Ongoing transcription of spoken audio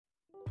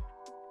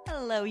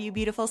Hello, you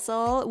beautiful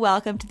soul.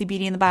 Welcome to the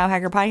Beauty and the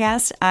Biohacker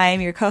podcast.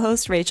 I'm your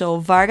co-host, Rachel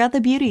Varga, the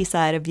beauty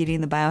side of Beauty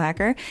and the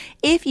Biohacker.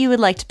 If you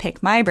would like to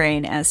pick my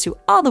brain as to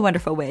all the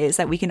wonderful ways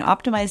that we can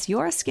optimize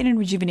your skin and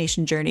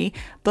rejuvenation journey,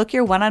 book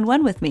your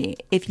one-on-one with me.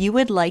 If you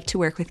would like to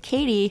work with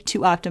Katie to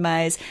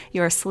optimize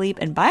your sleep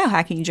and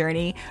biohacking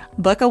journey,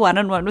 book a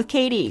one-on-one with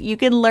Katie. You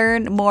can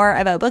learn more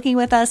about booking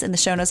with us in the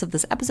show notes of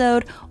this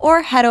episode,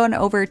 or head on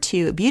over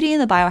to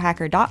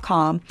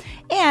beautyandthebiohacker.com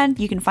and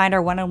you can find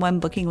our one-on-one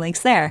booking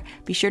links there.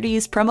 Be sure to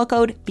use promo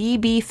code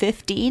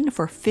BB15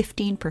 for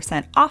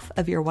 15% off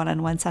of your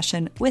one-on-one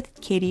session with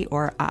Katie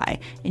or I.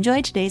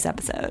 Enjoy today's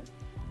episode.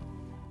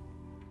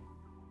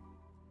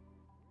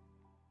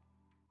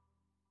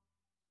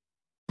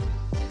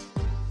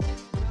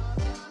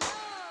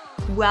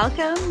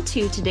 Welcome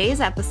to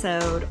today's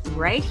episode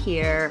right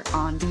here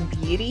on the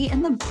Beauty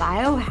and the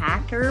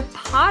Biohacker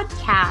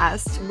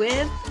podcast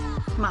with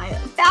my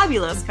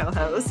fabulous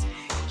co-host,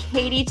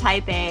 Katie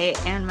Type A,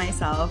 and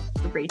myself,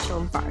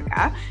 Rachel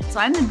Varga. So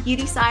I'm the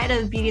beauty side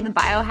of Beauty and the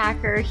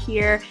Biohacker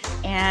here.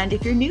 And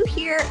if you're new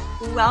here,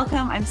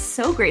 welcome. I'm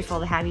so grateful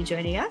to have you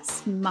joining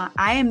us.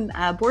 I am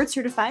a board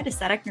certified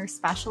aesthetic nurse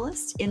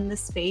specialist in the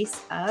space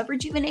of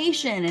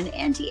rejuvenation and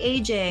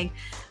anti-aging,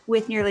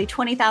 with nearly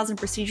 20,000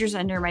 procedures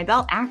under my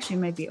belt. Actually,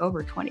 might be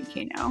over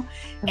 20K now,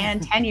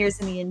 and 10 years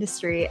in the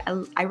industry.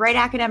 I write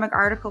academic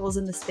articles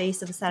in the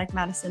space of aesthetic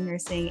medicine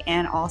nursing,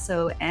 and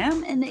also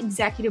am an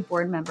executive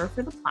board member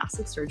for the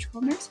Plastic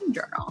Surgical Nursing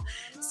Journal.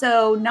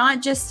 So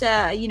not just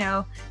expert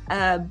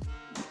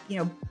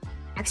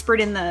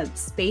in the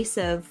space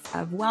of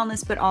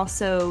wellness, but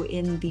also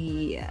in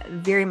the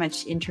very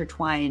much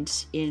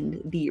intertwined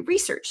in the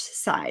research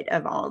side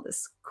of all of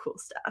this cool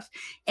stuff.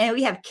 And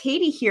we have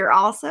Katie here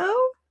also.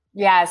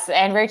 Yes.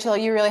 And Rachel,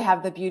 you really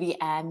have the beauty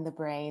and the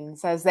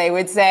brains, as they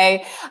would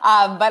say.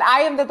 But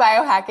I am the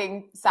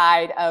biohacking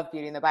side of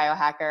Beauty and the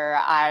Biohacker.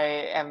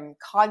 I am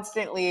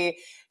constantly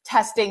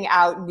testing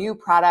out new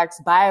products,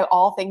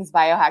 all things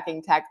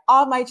biohacking tech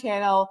on my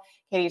channel,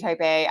 Katie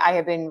Type A. I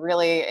have been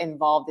really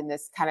involved in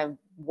this kind of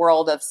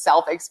world of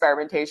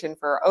self-experimentation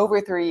for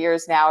over 3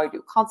 years now. I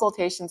do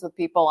consultations with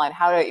people on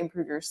how to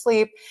improve your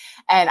sleep.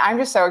 And I'm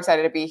just so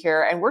excited to be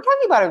here. And we're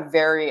talking about a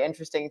very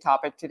interesting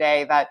topic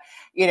today that,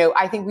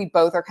 I think we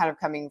both are kind of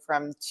coming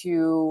from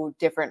two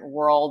different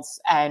worlds,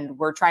 and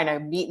we're trying to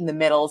meet in the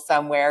middle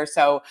somewhere.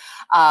 So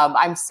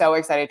I'm so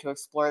excited to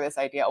explore this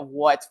idea of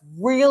what's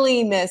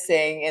really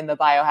missing in the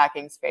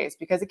biohacking space,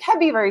 because it can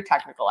be very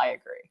technical. I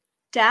agree.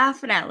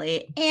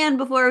 Definitely. And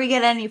before we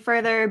get any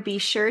further, be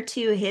sure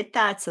to hit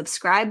that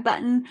subscribe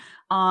button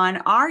on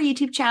our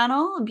YouTube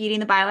channel, Beauty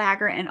and the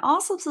Biohacker, and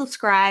also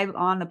subscribe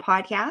on the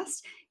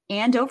podcast.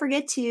 And don't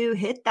forget to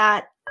hit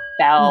that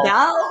bell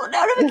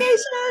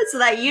notification so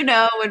that you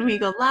know when we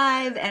go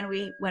live and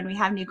when we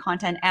have new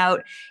content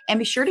out. And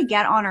be sure to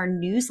get on our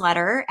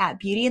newsletter at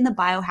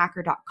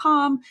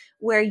beautyandthebiohacker.com,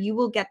 where you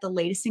will get the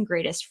latest and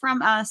greatest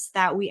from us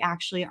that we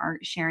actually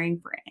aren't sharing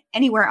for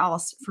anywhere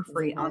else for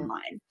free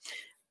online.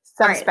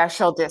 Some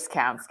special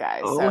discounts,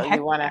 guys. So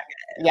you want to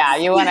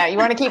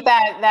keep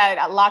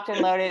that locked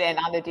and loaded and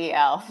on the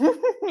DL.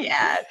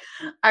 Yeah.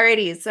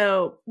 Alrighty.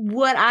 So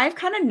what I've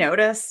kind of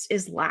noticed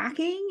is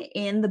lacking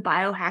in the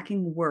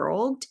biohacking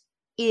world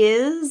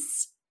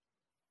is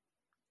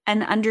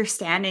an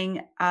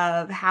understanding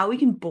of how we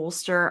can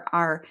bolster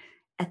our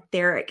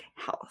etheric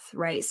health,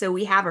 right? So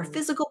we have our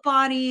physical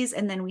bodies,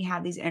 and then we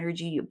have these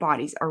energy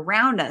bodies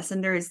around us,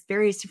 and there's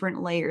various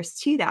different layers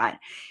to that.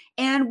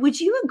 And would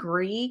you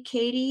agree,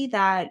 Katie,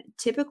 that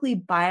typically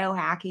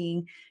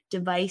biohacking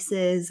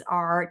devices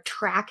are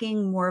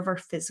tracking more of our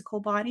physical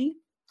body?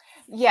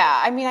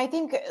 Yeah, I mean, I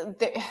think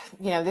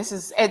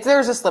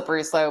there's a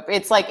slippery slope.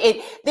 It's like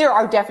there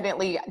are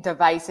definitely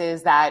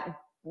devices that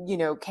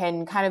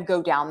can kind of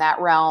go down that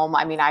realm.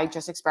 I mean, I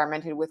just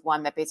experimented with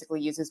one that basically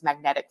uses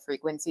magnetic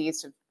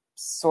frequencies to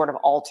sort of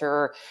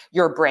alter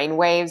your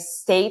brainwave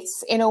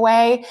states in a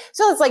way.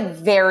 So it's like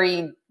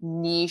very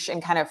niche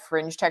and kind of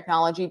fringe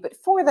technology. But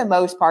for the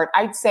most part,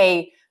 I'd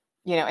say,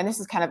 and this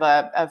is kind of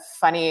a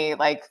funny,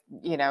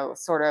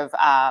 sort of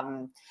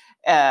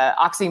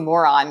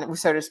oxymoron,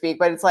 so to speak,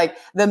 but it's like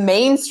the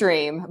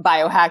mainstream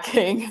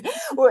biohacking,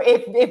 or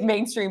if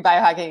mainstream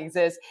biohacking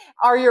exists,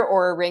 are your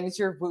Oura rings,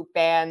 your Whoop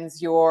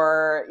bands,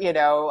 your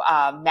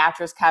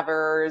mattress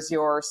covers,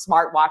 your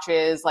smart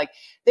watches, like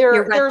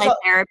your red light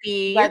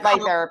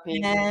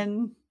therapy.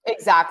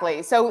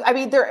 Exactly. So, I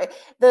mean,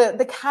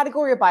 the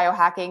category of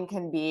biohacking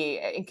can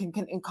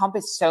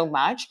encompass so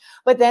much,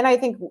 but then I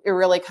think it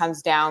really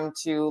comes down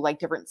to like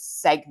different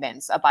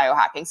segments of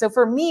biohacking. So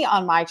for me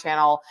on my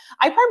channel,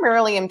 I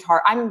primarily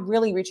I'm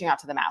really reaching out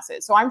to the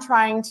masses. So I'm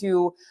trying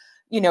to,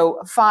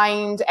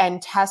 find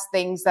and test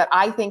things that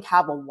I think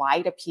have a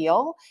wide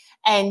appeal.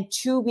 And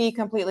to be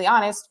completely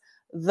honest,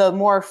 the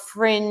more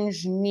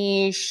fringe,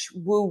 niche,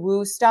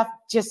 woo-woo stuff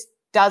just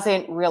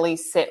doesn't really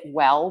sit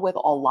well with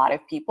a lot of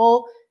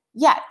people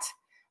yet,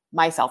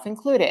 myself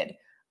included.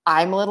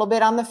 I'm a little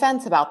bit on the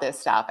fence about this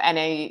stuff. And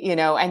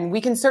and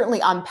we can certainly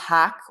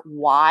unpack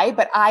why,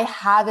 but I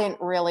haven't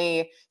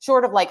really,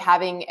 short of like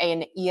having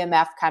an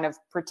EMF kind of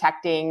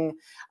protecting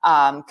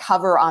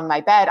cover on my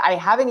bed, I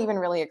haven't even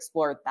really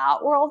explored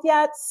that world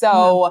yet.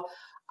 So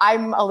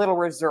I'm a little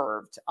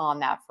reserved on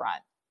that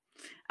front.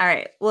 All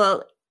right.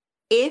 Well,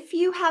 if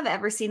you have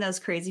ever seen those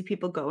crazy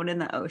people going in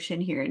the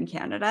ocean here in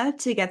Canada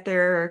to get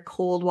their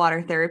cold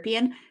water therapy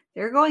in,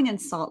 they're going in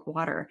salt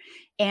water.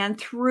 And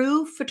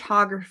through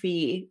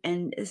photography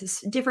and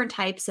different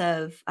types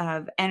of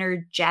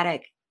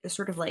energetic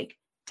sort of like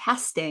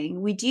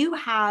testing, we do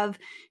have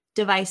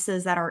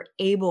devices that are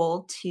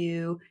able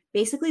to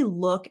basically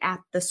look at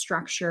the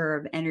structure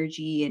of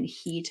energy and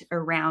heat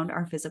around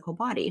our physical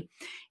body.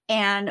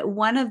 And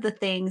one of the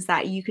things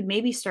that you could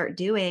maybe start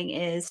doing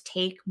is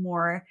take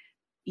more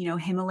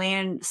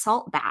Himalayan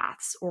salt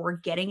baths or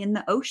getting in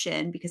the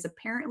ocean, because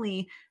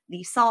apparently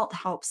the salt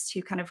helps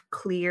to kind of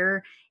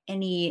clear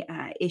any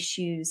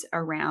issues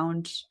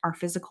around our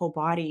physical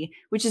body,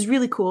 which is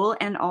really cool.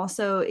 And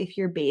also, if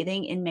you're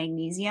bathing in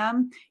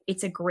magnesium,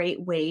 it's a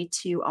great way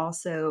to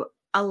also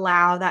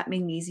allow that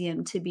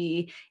magnesium to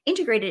be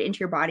integrated into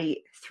your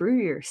body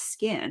through your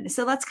skin.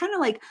 So that's kind of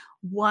like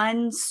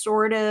one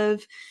sort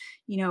of,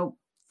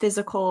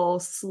 physical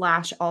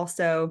 /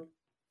 also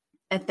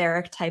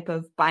etheric type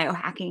of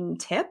biohacking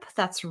tip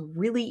that's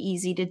really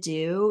easy to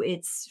do.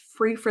 It's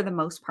free for the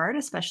most part,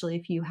 especially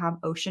if you have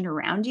ocean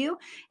around you.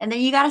 And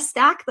then you got to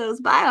stack those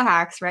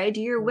biohacks, right?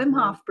 Do your Wim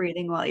Hof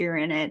breathing while you're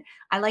in it.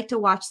 I like to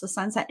watch the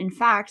sunset. In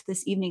fact,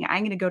 this evening, I'm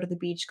going to go to the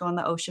beach, go in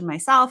the ocean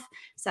myself,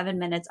 7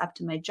 minutes up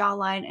to my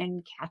jawline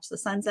and catch the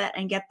sunset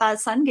and get that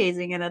sun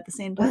gazing in at the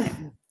same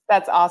time.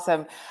 That's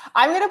awesome.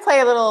 I'm going to play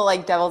a little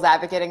like devil's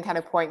advocate and kind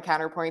of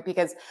counterpoint,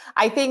 because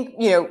I think,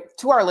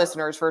 to our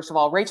listeners, first of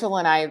all, Rachel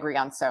and I agree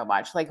on so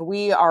much. Like,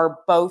 we are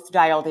both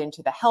dialed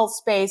into the health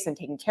space and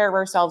taking care of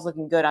ourselves,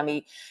 looking good on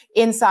the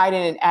inside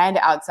and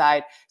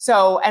outside.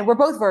 So, and we're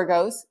both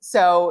Virgos.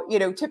 So,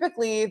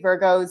 typically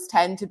Virgos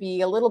tend to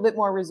be a little bit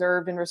more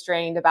reserved and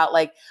restrained about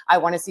like, I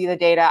want to see the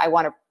data. I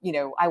want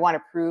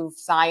to prove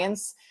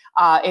science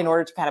in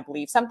order to kind of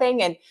believe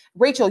something. And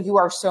Rachel, you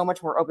are so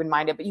much more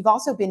open-minded, but you've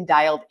also been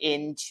dialed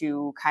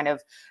into kind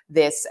of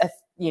this,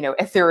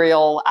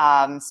 ethereal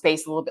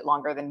space a little bit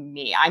longer than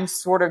me. I'm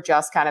sort of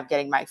just kind of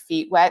getting my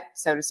feet wet,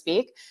 so to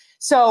speak.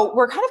 So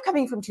we're kind of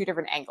coming from two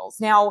different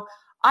angles. Now,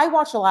 I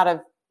watch a lot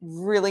of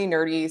really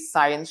nerdy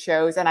science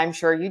shows, and I'm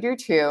sure you do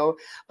too.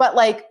 But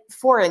like,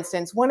 for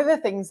instance, one of the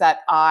things that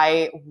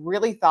I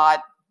really thought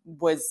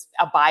was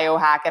a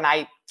biohack, and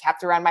I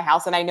kept around my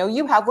house, and I know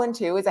you have one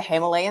too, is a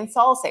Himalayan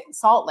salt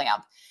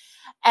lamp.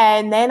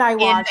 And then I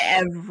watched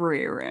in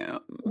every room,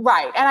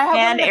 right? And I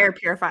have air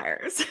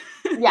purifiers.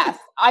 Yes,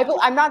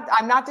 I'm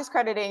not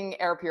discrediting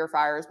air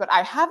purifiers, but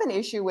I have an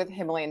issue with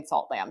Himalayan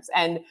salt lamps,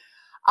 and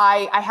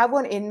I have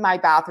one in my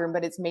bathroom,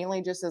 but it's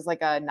mainly just as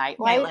like a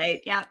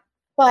nightlight. Yeah.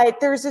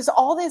 But there's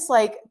all this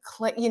like,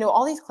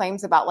 all these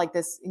claims about like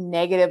this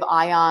negative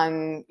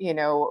ion,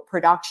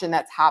 production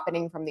that's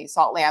happening from these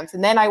salt lamps.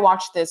 And then I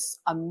watched this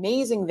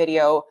amazing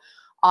video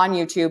on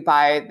YouTube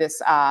by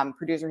this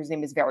producer whose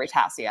name is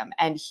Veritasium.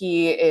 And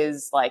he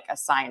is like a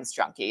science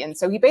junkie. And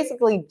so he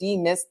basically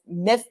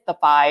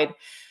demystified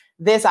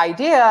this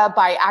idea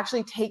by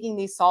actually taking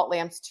these salt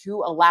lamps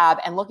to a lab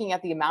and looking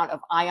at the amount of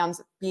ions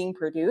being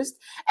produced.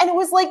 And it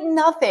was like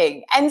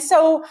nothing. And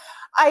so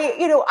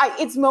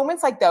it's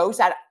moments like those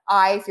that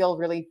I feel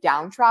really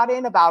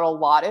downtrodden about a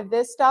lot of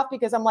this stuff,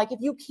 because I'm like, if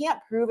you can't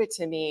prove it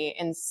to me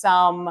in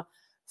some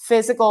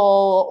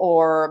physical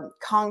or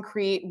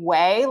concrete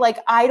way, like,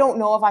 I don't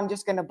know if I'm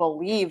just going to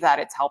believe that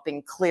it's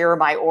helping clear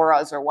my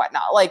auras or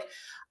whatnot. Like,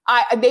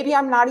 maybe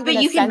I'm not even.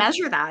 But you can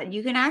measure that.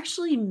 You can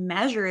actually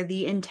measure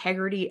the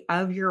integrity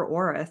of your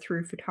aura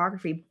through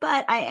photography.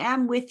 But I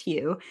am with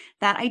you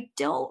that I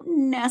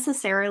don't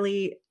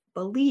necessarily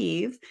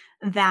believe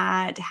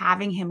that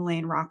having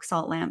Himalayan rock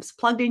salt lamps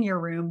plugged in your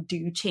room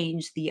do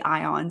change the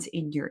ions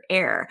in your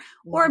air.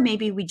 Yeah. Or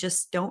maybe we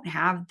just don't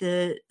have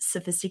the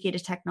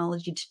sophisticated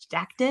technology to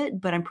detect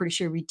it, but I'm pretty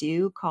sure we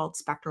do, called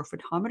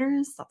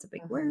spectrophotometers. That's a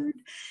big word.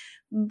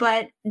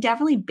 But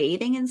definitely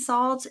bathing in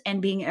salt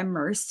and being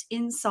immersed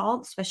in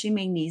salt, especially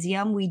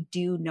magnesium, we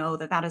do know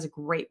that that is a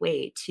great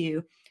way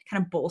to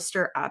kind of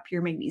bolster up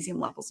your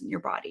magnesium levels in your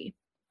body.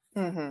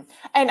 Mm-hmm.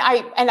 And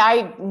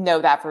I know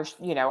that for,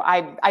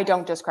 I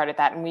don't discredit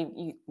that.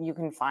 And you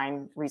can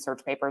find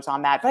research papers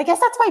on that, but I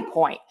guess that's my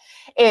point,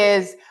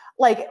 is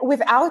like,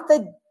 without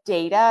the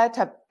data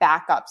to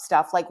back up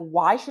stuff, like,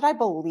 why should I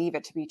believe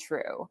it to be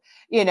true?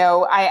 And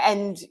I'll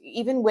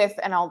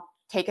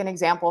take an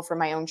example from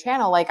my own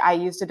channel. Like, I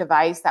used a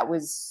device that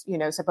was,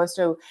 supposed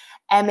to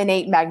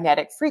emanate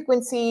magnetic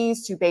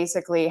frequencies to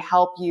basically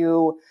help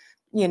you,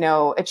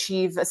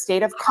 achieve a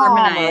state of calm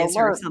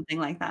or something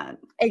like that.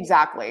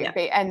 Exactly.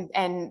 Yeah.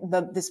 And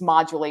this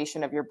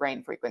modulation of your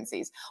brain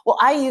frequencies. Well,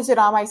 I used it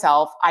on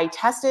myself. I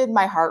tested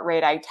my heart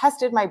rate. I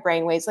tested my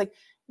brain waves, like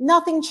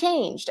nothing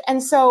changed.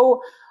 And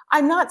so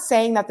I'm not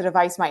saying that the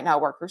device might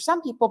not work for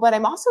some people, but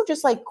I'm also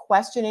just like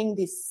questioning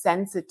the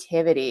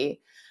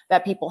sensitivity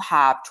that people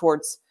have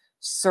towards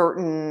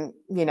certain,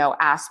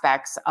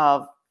 aspects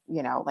of,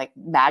 like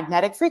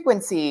magnetic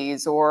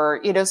frequencies or,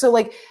 so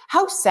like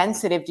how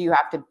sensitive do you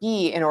have to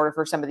be in order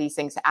for some of these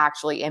things to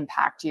actually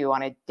impact you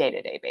on a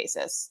day-to-day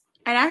basis?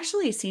 I'd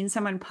actually seen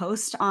someone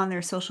post on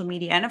their social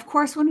media. And of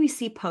course, when we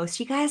see posts,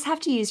 you guys have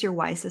to use your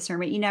wise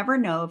discernment. You never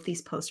know if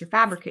these posts are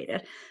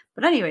fabricated.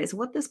 But anyways,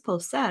 what this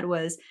post said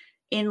was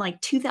in like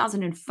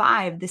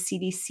 2005, the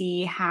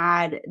CDC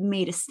had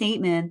made a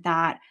statement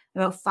that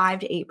about 5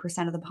 to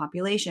 8% of the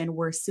population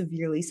were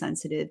severely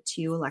sensitive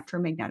to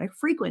electromagnetic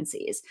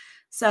frequencies.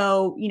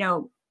 So,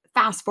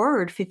 fast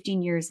forward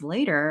 15 years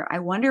later, I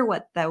wonder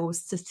what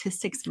those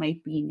statistics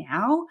might be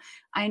now.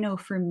 I know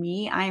for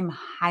me, I'm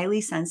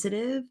highly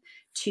sensitive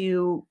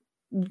to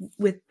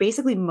with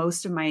basically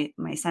most of my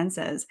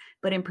senses,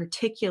 but in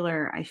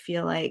particular, I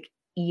feel like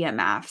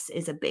EMFs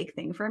is a big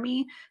thing for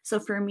me. So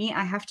for me,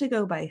 I have to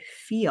go by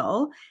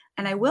feel.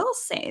 And I will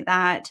say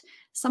that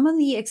some of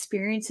the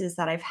experiences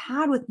that I've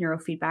had with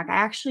neurofeedback, I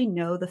actually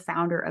know the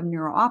founder of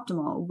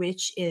NeuroOptimal,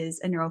 which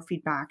is a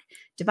neurofeedback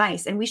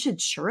device. And we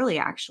should surely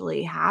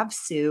actually have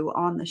Sue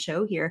on the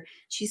show here.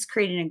 She's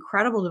created an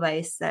incredible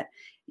device that,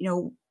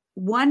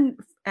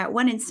 at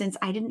one instance,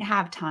 I didn't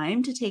have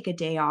time to take a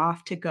day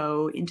off to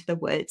go into the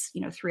woods,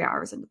 3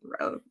 hours into the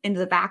road, into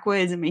the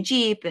backwoods in my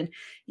Jeep and,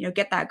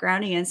 get that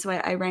grounding in. So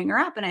I rang her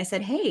up and I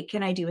said, hey,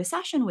 can I do a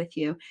session with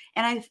you?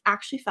 And I've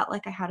actually felt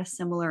like I had a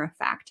similar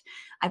effect.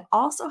 I've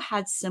also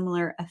had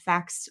similar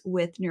effects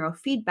with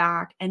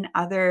neurofeedback and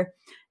other,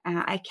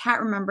 I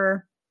can't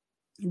remember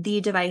the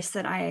device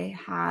that I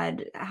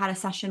had a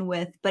session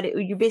with, but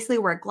you basically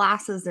wear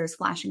glasses, there's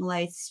flashing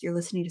lights, you're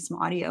listening to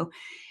some audio.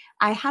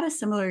 I had a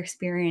similar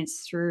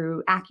experience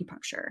through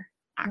acupuncture,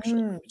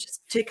 actually,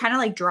 just to kind of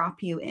like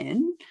drop you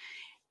in.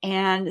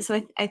 And so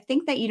I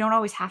think that you don't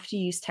always have to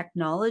use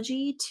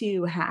technology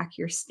to hack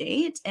your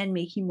state and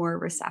make you more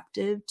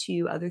receptive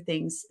to other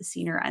things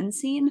seen or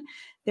unseen.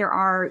 There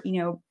are,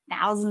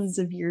 thousands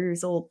of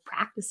years old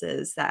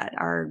practices that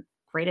are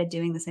great at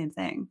doing the same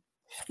thing.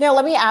 Now,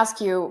 let me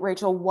ask you,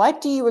 Rachel,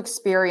 what do you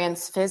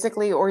experience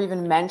physically or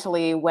even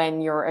mentally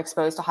when you're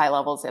exposed to high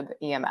levels of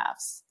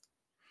EMFs?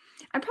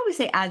 I'd probably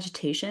say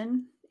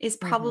agitation is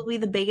probably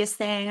the biggest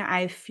thing.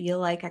 I feel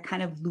like I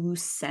kind of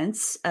lose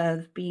sense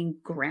of being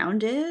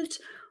grounded,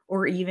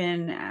 or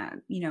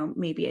even,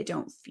 maybe I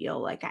don't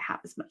feel like I have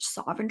as much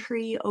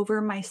sovereignty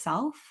over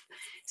myself.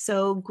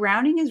 So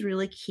grounding is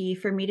really key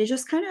for me to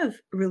just kind of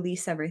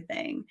release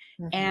everything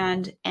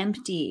and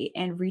empty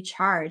and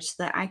recharge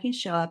so that I can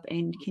show up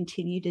and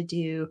continue to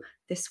do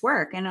this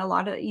work. And a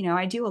lot of,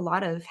 I do a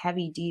lot of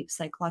heavy, deep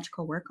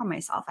psychological work on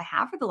myself. I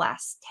have for the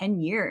last 10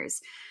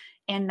 years.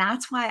 And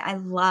that's why I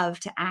love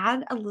to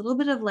add a little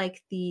bit of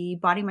like the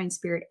body, mind,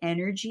 spirit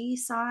energy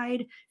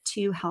side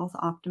to health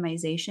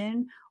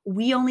optimization.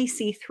 We only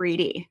see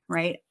 3D,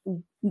 right?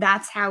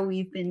 That's how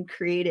we've been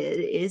created,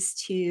 is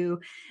to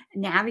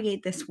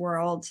navigate this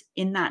world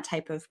in that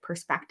type of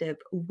perspective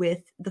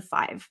with the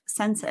 5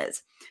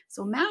 senses.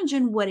 So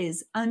imagine what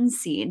is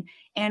unseen.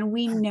 And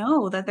we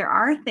know that there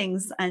are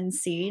things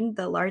unseen.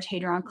 The Large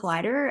Hadron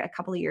Collider a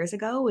couple of years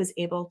ago was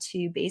able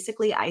to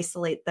basically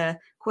isolate the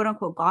quote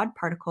unquote God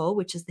particle,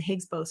 which is the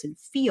Higgs boson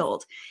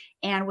field.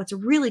 And what's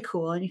really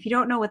cool, and if you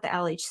don't know what the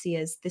LHC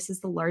is, this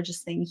is the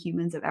largest thing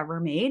humans have ever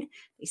made.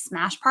 They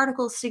smash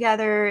particles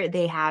together.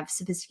 They have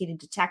sophisticated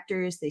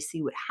detectors. They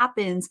see what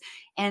happens.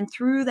 And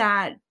through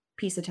that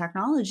piece of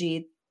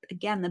technology,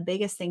 again, the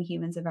biggest thing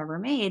humans have ever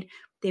made,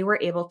 they were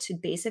able to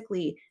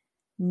basically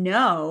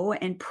know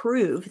and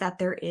prove that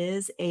there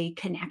is a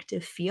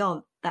connective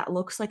field that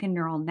looks like a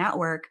neural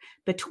network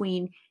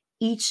between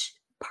each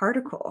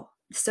particle.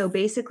 So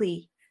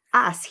basically,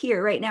 us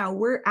here right now,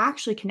 we're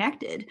actually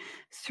connected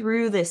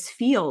through this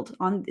field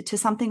to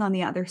something on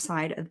the other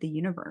side of the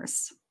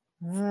universe.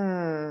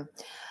 That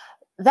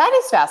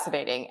is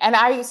fascinating. And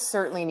I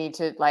certainly need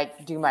to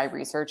do my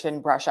research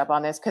and brush up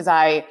on this, because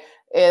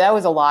that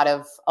was a lot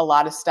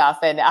of stuff.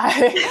 And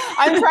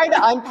I'm trying to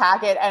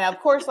unpack it. And of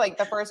course,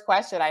 the first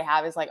question I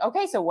have is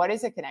okay, so what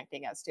is it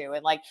connecting us to?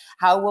 And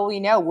how will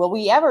we know? Will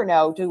we ever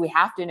know? Do we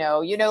have to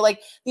know?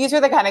 These are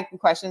the kind of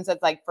questions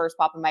that first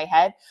pop in my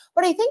head.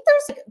 But I think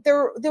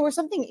there was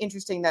something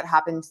interesting that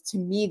happened to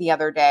me the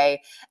other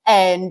day.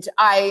 And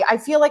I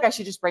feel like I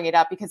should just bring it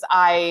up because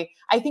I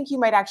think you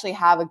might actually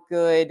have a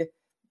good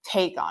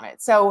take on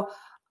it. So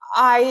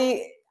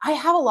I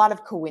have a lot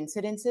of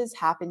coincidences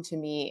happen to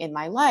me in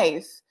my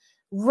life,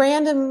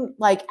 random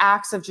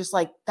acts of just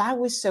that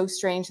was so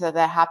strange that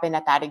happened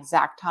at that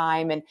exact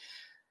time. And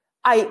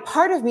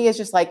part of me is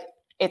just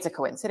it's a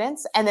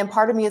coincidence. And then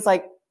part of me is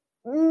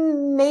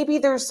maybe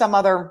there's some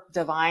other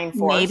divine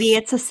force. Maybe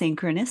it's a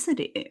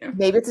synchronicity.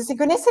 Maybe it's a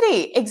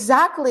synchronicity.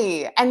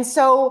 Exactly. And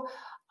so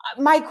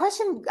my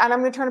question, and I'm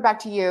going to turn it back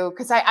to you,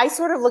 because I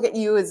sort of look at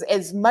you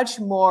as much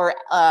more,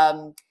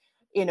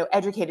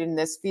 educated in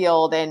this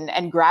field and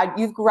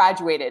you've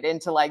graduated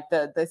into like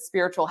the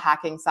spiritual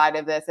hacking side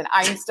of this, and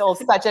I'm still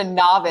such a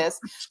novice.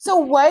 So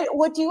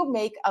what do you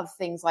make of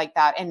things like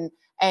that? And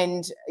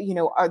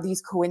are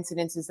these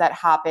coincidences that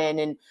happen?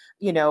 And,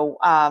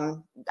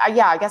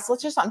 I guess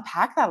let's just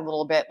unpack that a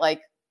little bit.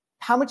 Like,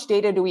 how much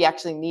data do we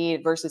actually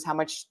need versus how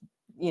much,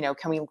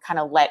 can we kind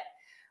of let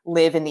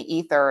live in the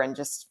ether and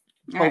just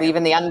believe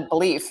in the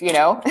unbelief,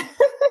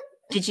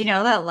 Did you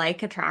know that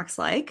like attracts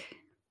like?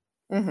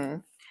 Mm-hmm.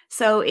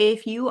 So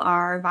if you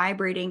are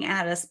vibrating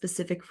at a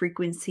specific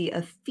frequency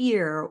of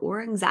fear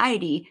or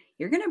anxiety,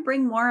 you're going to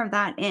bring more of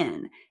that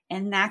in.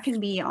 And that can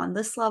be on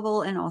this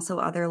level and also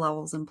other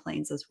levels and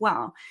planes as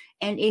well.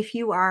 And if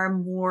you are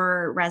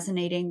more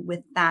resonating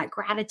with that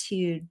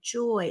gratitude,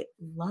 joy,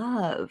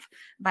 love,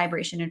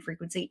 vibration and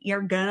frequency,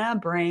 you're going to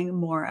bring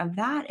more of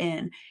that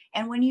in.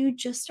 And when you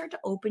just start to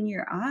open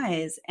your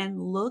eyes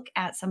and look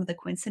at some of the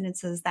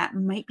coincidences that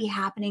might be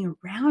happening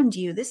around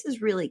you, this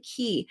is really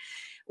key.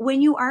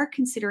 When you are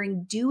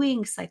considering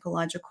doing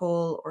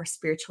psychological or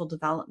spiritual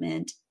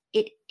development,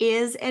 it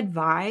is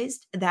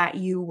advised that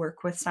you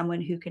work with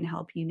someone who can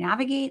help you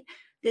navigate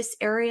this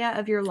area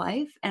of your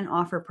life and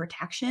offer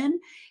protection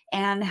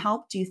and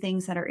help do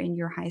things that are in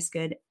your highest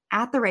good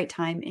at the right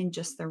time in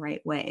just the right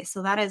way.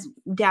 So that is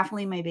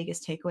definitely my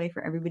biggest takeaway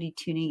for everybody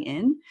tuning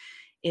in,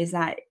 is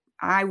that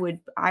I would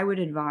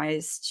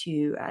advise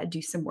to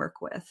do some work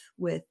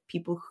with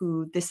people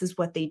who this is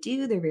what they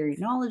do. They're very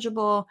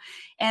knowledgeable.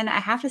 And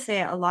I have to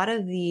say, a lot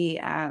of the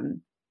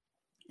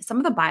some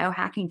of the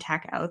biohacking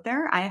tech out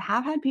there, I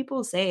have had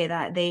people say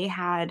that they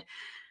had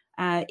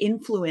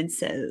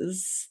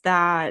influences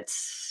that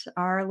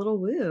are a little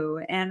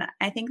woo. And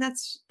I think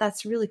that's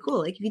really cool.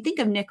 Like, if you think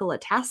of Nikola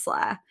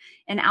Tesla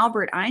and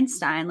Albert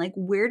Einstein, like,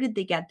 where did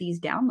they get these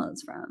downloads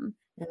from?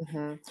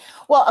 Mm-hmm.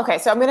 Well, okay.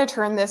 So I'm going to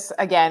turn this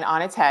again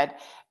on its head,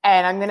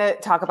 and I'm going to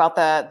talk about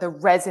the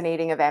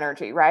resonating of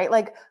energy, right?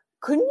 Like,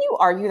 couldn't you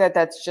argue that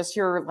that's just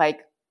your, like,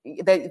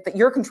 that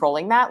you're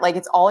controlling that? Like,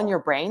 it's all in your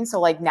brain.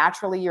 So like,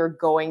 naturally you're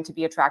going to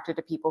be attracted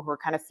to people who are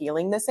kind of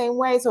feeling the same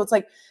way. So it's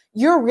like,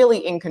 you're really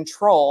in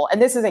control.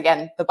 And this is,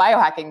 again, the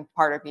biohacking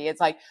part of me.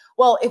 It's like,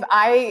 well, if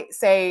I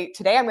say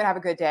today I'm going to have a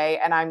good day,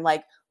 and I'm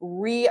like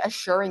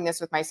reassuring this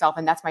with myself,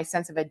 and that's my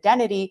sense of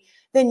identity,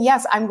 then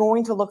yes, I'm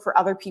going to look for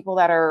other people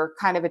that are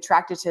kind of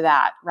attracted to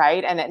that,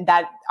 right? And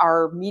that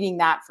are meeting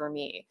that for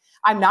me.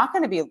 I'm not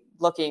going to be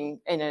looking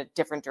in a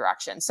different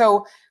direction.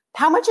 So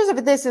how much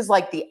of this is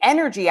like the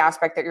energy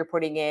aspect that you're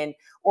putting in,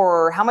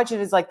 or how much it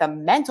is like the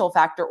mental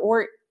factor,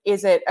 or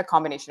is it a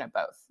combination of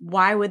both?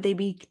 Why would they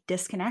be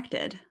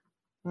disconnected?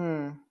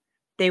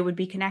 They would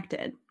be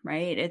connected,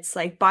 right? It's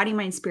like body,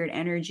 mind, spirit,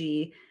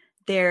 energy.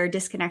 They're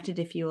disconnected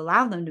if you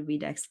allow them to be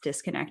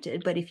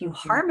disconnected. But if you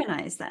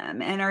harmonize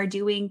them and are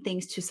doing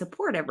things to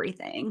support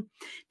everything,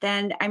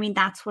 then, I mean,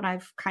 that's what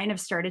I've kind of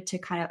started to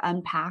kind of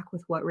unpack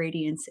with what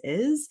radiance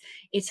is.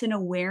 It's an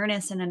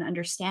awareness and an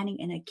understanding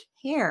and a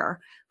care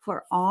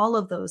for all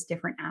of those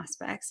different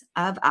aspects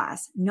of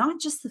us,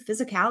 not just the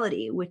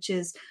physicality, which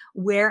is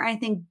where I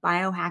think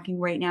biohacking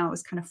right now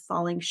is kind of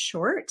falling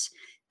short.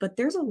 But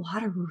there's a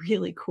lot of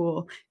really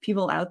cool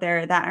people out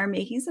there that are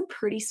making some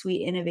pretty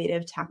sweet,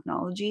 innovative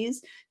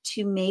technologies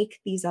to make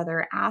these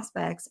other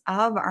aspects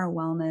of our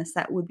wellness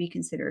that would be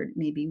considered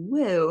maybe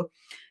woo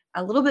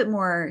a little bit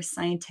more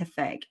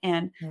scientific.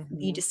 And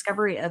the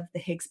discovery of the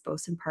Higgs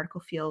boson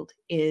particle field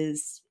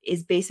is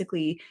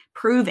basically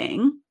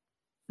proving,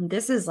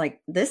 this is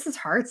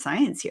hard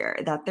science here,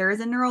 that there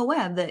is a neural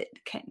web that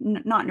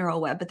not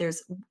neural web, but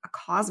there's a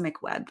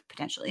cosmic web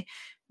potentially.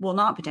 Well,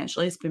 not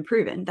potentially, it's been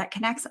proven, that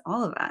connects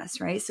all of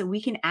us, right? So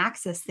we can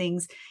access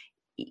things,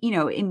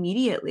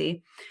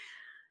 immediately.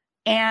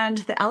 And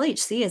the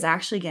LHC is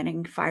actually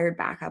getting fired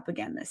back up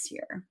again this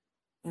year.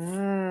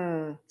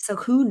 So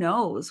who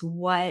knows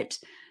what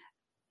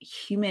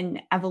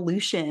human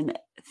evolution,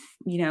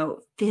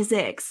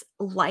 physics,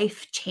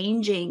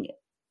 life-changing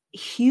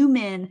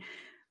human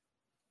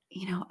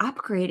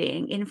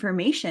upgrading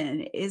information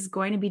is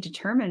going to be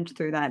determined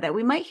through that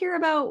we might hear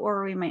about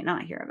or we might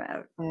not hear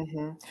about.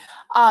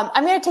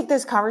 I'm going to take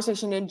this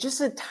conversation in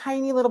just a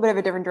tiny little bit of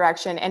a different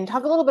direction and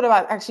talk a little bit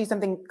about actually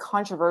something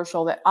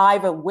controversial that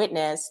I've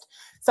witnessed,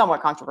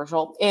 somewhat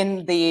controversial,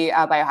 in the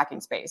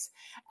biohacking space.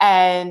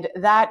 And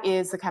that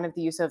is the kind of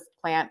the use of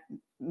plant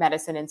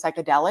medicine and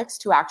psychedelics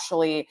to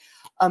actually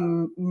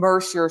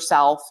immerse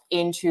yourself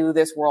into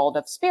this world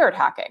of spirit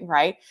hacking,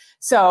 right?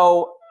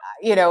 So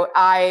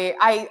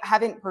I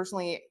haven't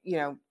personally,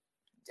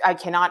 I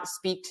cannot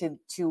speak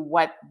to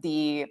what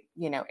the,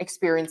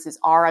 experiences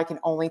are. I can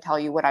only tell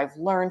you what I've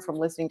learned from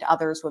listening to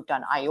others who have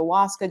done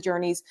ayahuasca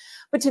journeys.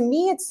 But to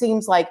me, it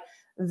seems like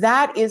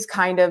that is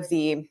kind of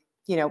the,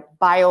 a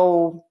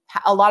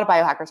lot of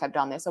biohackers have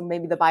done this. So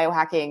maybe the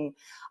biohacking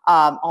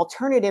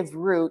alternative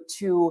route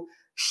to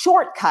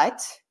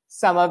shortcut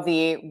some of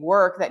the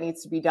work that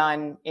needs to be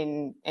done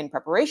in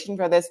preparation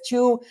for this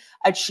to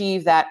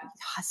achieve that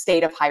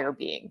state of higher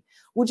being.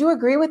 Would you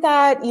agree with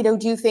that?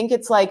 Do you think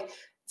it's like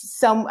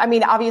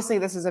obviously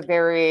this is a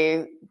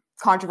very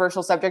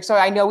controversial subject, so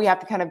I know we have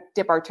to kind of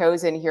dip our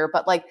toes in here,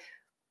 but like,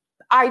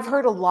 I've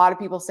heard a lot of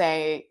people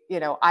say,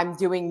 I'm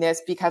doing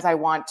this because I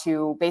want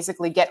to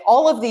basically get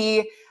all of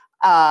the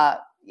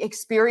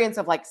experience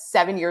of like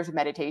 7 years of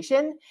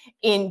meditation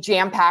in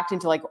jam-packed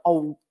into like a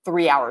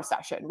 3-hour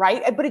session,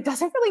 right? But it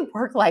doesn't really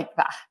work like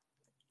that.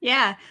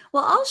 Yeah.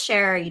 Well, I'll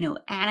share,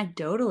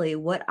 anecdotally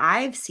what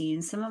I've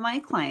seen some of my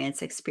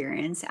clients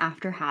experience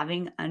after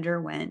having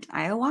underwent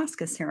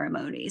ayahuasca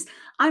ceremonies.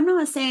 I'm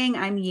not saying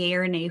I'm yay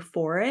or nay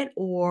for it,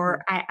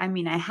 or I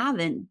mean, I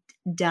haven't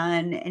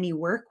done any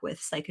work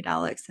with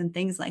psychedelics and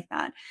things like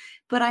that,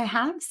 but I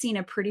have seen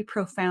a pretty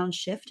profound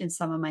shift in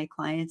some of my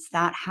clients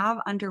that have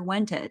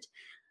underwent it.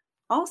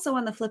 Also,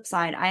 on the flip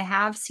side, I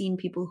have seen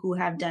people who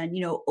have done,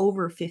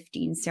 over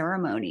 15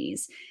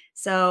 ceremonies.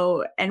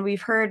 So, and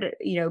we've heard,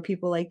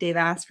 people like Dave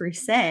Asprey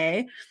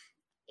say,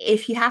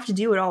 if you have to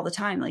do it all the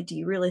time, like, do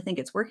you really think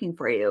it's working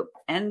for you?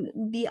 And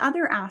the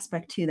other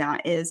aspect to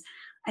that is,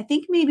 I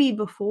think maybe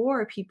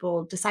before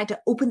people decide to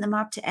open them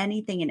up to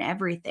anything and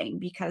everything,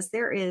 because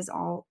there is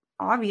all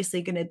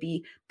obviously going to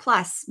be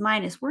plus,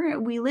 minus.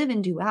 We live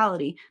in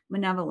duality,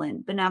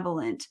 malevolent,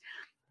 benevolent.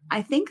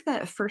 I think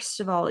that first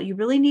of all, you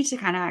really need to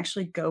kind of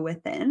actually go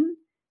within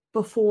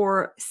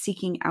before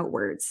seeking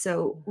outwards.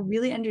 So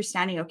really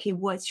understanding, okay,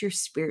 what's your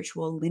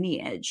spiritual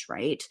lineage,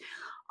 right?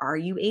 Are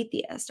you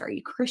atheist? Are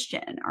you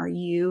Christian? Are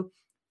you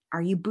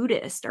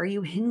Buddhist? Are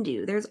you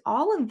Hindu? There's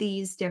all of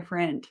these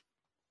different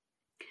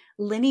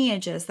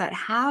lineages that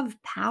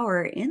have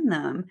power in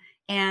them,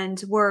 and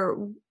where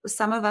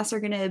some of us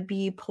are going to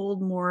be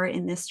pulled more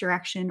in this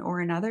direction or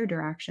another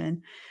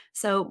direction.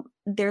 So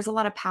there's a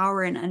lot of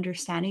power in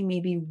understanding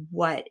maybe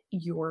what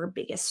your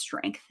biggest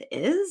strength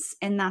is,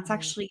 and that's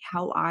actually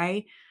how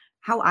I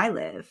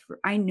live.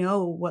 I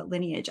know what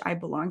lineage I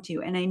belong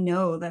to, and I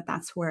know that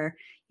that's where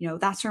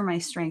my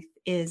strength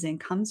is and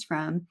comes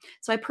from.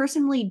 So I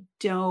personally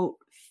don't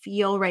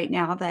feel right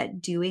now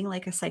that doing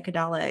like a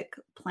psychedelic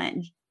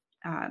plant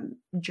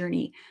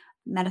journey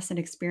medicine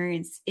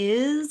experience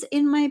is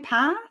in my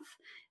path,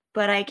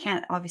 but I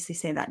can't obviously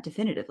say that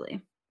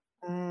definitively.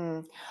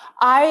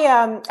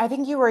 I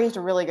think you raised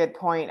a really good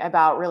point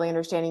about really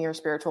understanding your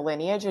spiritual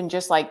lineage. And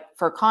just like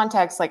for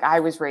context, like I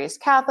was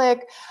raised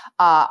Catholic.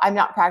 I'm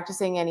not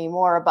practicing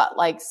anymore, but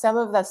like some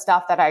of the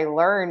stuff that I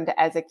learned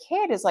as a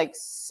kid is like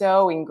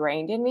so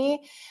ingrained in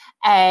me.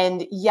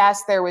 And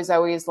yes, there was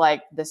always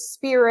like the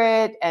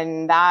spirit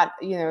and that,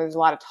 there's a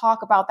lot of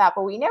talk about that,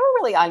 but we never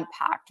really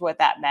unpacked what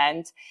that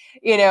meant,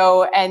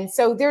 and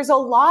so there's a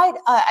lot,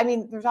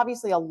 there's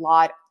obviously a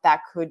lot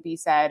that could be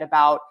said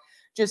about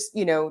just,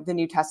 the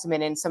New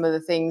Testament and some of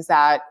the things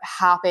that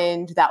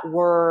happened that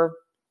were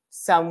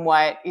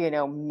somewhat,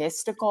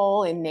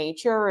 mystical in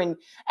nature, and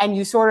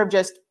you sort of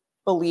just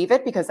believe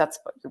it because that's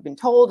what you've been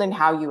told and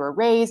how you were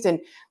raised.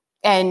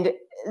 And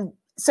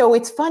so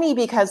it's funny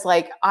because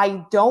like,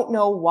 I don't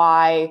know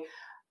why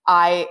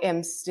I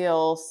am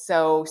still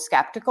so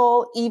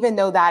skeptical, even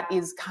though that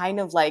is kind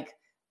of like,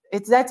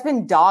 that's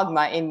been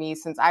dogma in me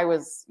since I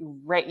was,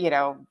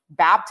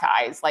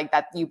 baptized, like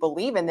that you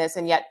believe in this.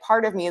 And yet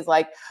part of me is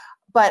like,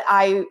 but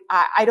I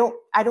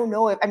don't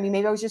know if,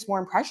 maybe I was just more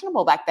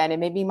impressionable back then, and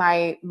maybe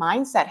my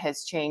mindset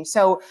has changed.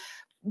 So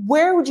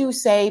where would you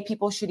say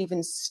people should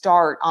even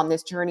start on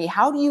this journey?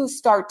 How do you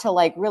start to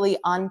like really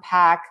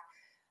unpack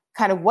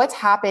kind of what's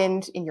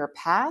happened in your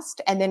past,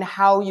 and then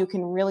how you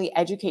can really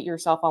educate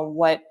yourself on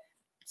what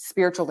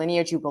spiritual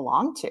lineage you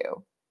belong to?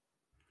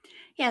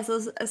 Yeah.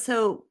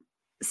 So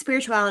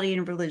spirituality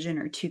and religion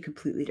are two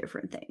completely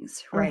different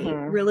things, right?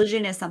 Mm-hmm.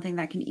 Religion is something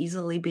that can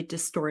easily be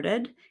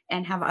distorted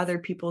and have other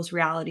people's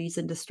realities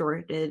and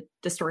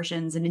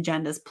distortions and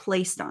agendas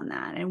placed on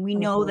that. And we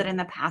know that in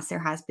the past there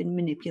has been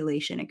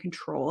manipulation and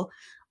control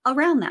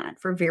around that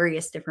for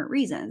various different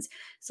reasons.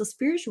 So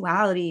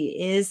spirituality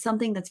is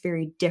something that's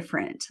very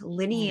different.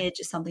 Lineage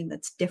is something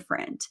that's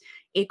different.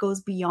 It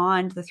goes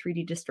beyond the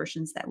 3D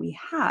distortions that we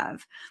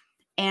have.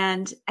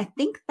 And I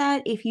think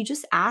that if you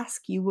just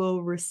ask, you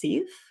will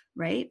receive,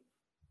 right?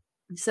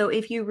 So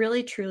if you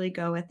really truly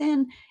go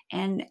within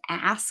and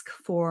ask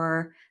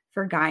for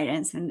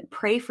guidance and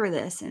pray for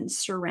this and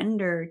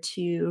surrender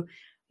to,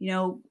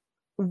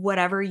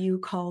 whatever you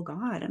call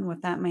God and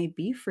what that might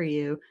be for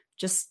you,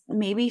 just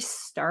maybe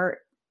start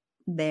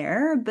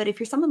there. But if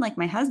you're someone like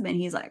my husband,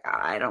 he's like,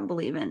 I don't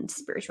believe in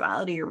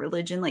spirituality or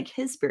religion. Like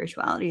his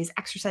spirituality is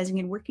exercising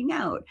and working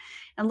out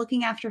and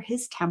looking after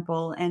his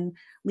temple and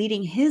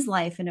leading his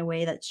life in a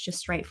way that's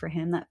just right for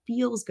him, that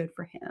feels good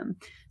for him.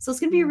 So it's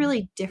going to be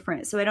really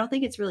different. So I don't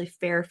think it's really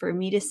fair for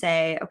me to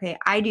say, okay,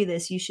 I do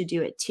this, you should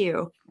do it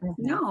too.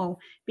 No,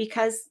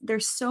 because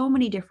there's so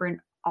many different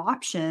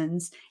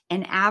options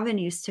and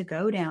avenues to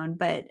go down.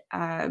 But,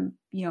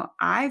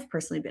 I've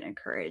personally been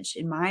encouraged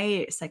in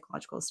my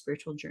psychological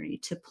spiritual journey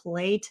to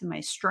play to my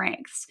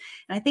strengths.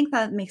 And I think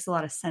that makes a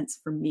lot of sense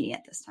for me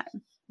at this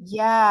time.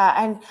 Yeah.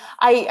 And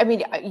I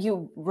mean,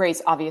 you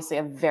raise obviously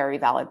a very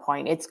valid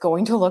point. It's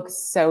going to look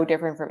so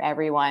different from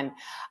everyone.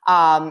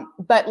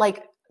 But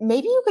like,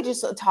 maybe you could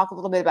just talk a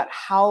little bit about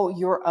how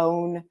your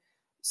own,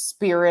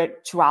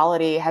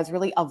 spirituality has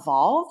really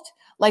evolved?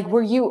 Like,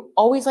 were you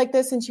always like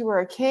this since you were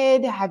a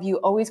kid? Have you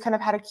always kind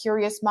of had a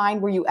curious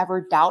mind? Were you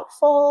ever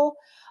doubtful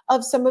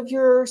of some of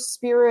your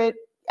spirit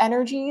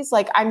energies?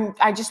 Like,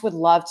 I just would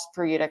love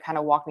for you to kind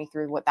of walk me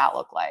through what that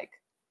looked like.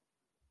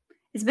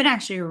 It's been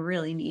actually a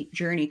really neat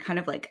journey, kind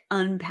of like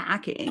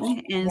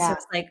unpacking. And so Yeah.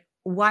 it's like,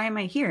 why am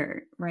I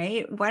here?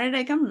 Right? Why did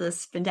I come to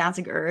this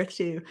fantastic earth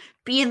to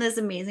be in this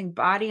amazing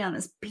body on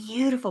this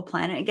beautiful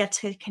planet and get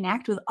to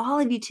connect with all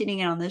of you tuning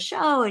in on the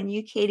show and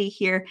you, Katie,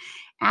 here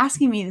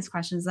asking me these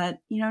questions that,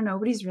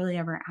 nobody's really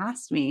ever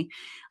asked me.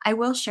 I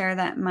will share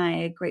that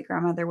my great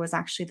grandmother was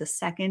actually the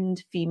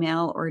second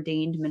female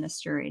ordained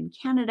minister in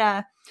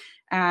Canada.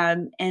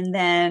 And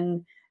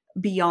then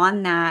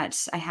beyond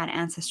that, I had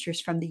ancestors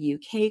from the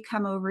UK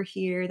come over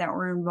here that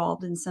were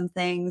involved in some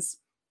things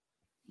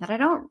that I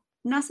don't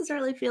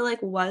necessarily feel like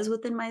was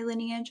within my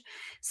lineage.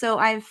 So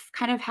I've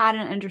kind of had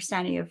an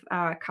understanding of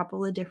a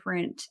couple of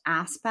different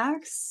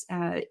aspects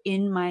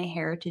in my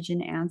heritage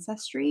and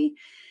ancestry.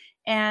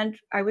 And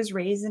I was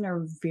raised in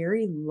a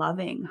very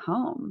loving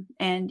home.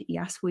 And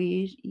yes,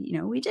 we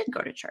did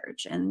go to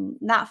church and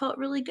that felt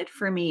really good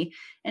for me.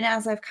 And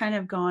as I've kind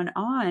of gone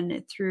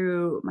on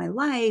through my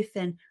life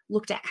and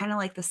looked at kind of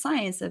like the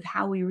science of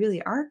how we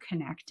really are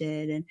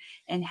connected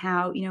and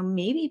how,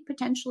 maybe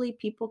potentially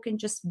people can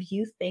just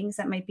view things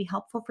that might be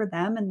helpful for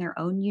them and their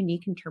own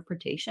unique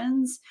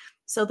interpretations.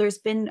 So there's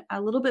been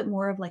a little bit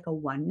more of like a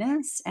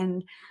oneness.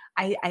 And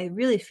I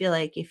really feel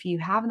like if you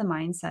have the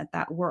mindset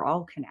that we're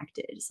all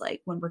connected, it's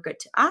like when we're good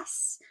to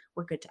us,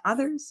 we're good to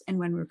others. And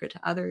when we're good to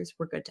others,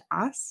 we're good to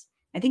us.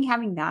 I think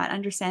having that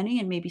understanding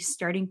and maybe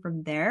starting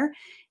from there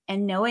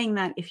and knowing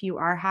that if you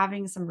are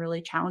having some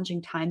really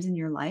challenging times in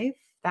your life,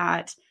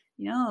 that,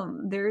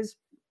 there's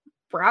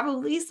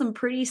probably some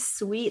pretty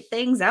sweet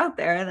things out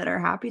there that are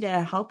happy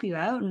to help you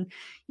out and,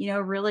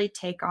 really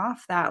take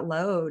off that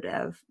load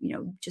of,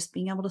 just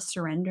being able to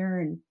surrender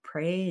and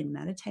pray and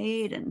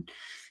meditate and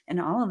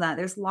all of that.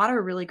 There's a lot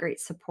of really great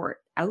support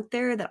out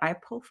there that I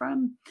pull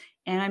from.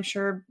 And I'm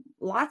sure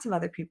lots of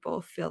other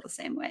people feel the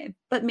same way,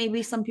 but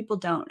maybe some people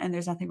don't. And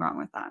there's nothing wrong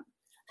with that.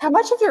 How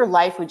much of your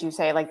life would you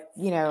say, like,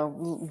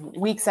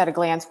 weeks at a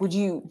glance,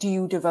 do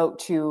you devote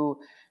to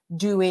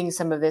doing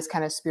some of this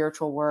kind of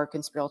spiritual work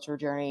and spiritual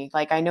journey?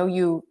 Like, I know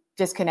you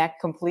disconnect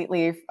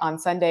completely on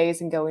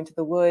Sundays and go into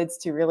the woods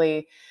to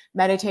really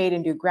meditate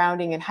and do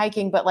grounding and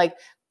hiking, but like,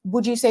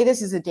 would you say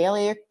this is a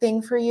daily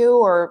thing for you?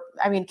 Or,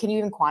 I mean, can you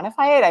even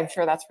quantify it? I'm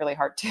sure that's really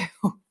hard too.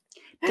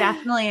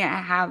 Definitely,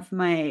 I have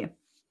my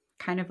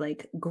kind of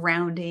like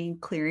grounding,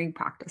 clearing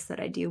practice that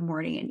I do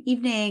morning and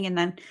evening. And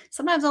then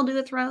sometimes I'll do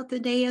it throughout the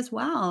day as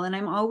well. And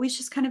I'm always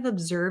just kind of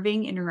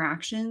observing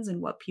interactions and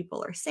what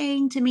people are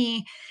saying to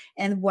me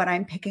and what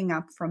I'm picking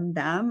up from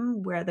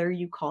them, whether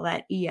you call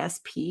that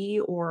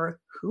ESP or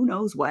who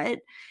knows what.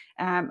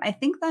 I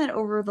think that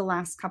over the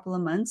last couple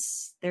of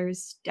months,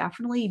 there's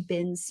definitely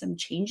been some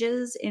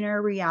changes in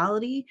our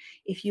reality.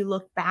 If you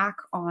look back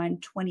on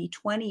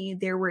 2020,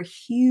 there were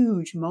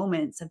huge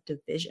moments of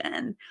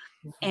division.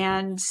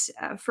 And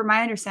for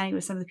my understanding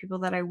with some of the people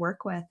that I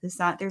work with is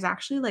that there's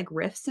actually like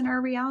rifts in our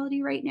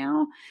reality right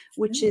now,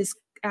 which is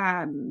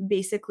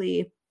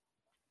basically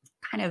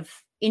kind of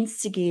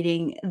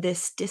instigating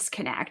this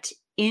disconnect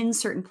in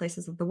certain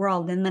places of the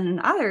world. And then in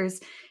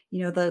others,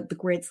 the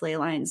grids, ley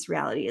lines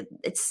reality,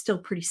 it's still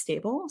pretty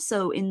stable.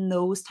 So in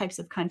those types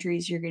of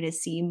countries, you're going to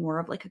see more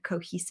of like a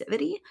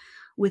cohesivity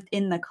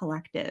within the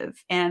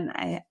collective.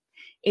 And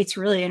it's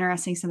really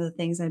interesting, some of the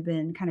things I've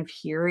been kind of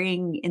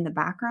hearing in the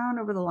background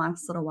over the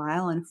last little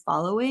while and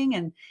following,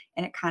 and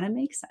it kind of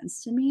makes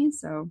sense to me.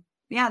 So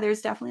yeah,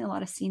 there's definitely a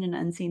lot of seen and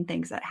unseen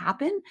things that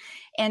happen.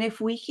 And if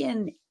we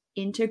can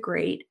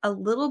integrate a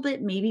little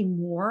bit, maybe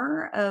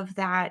more of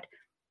that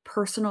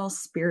personal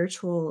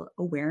spiritual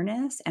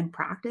awareness and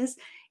practice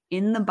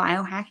in the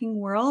biohacking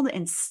world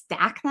and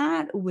stack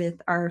that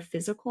with our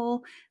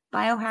physical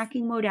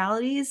biohacking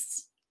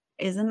modalities,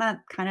 isn't that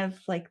kind of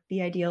like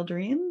the ideal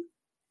dream?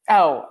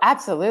 Oh,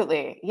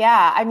 absolutely.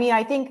 Yeah. I mean,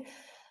 I think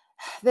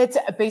that's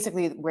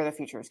basically where the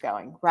future is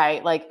going,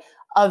 right? Like,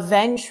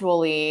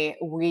 eventually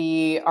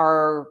we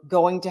are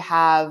going to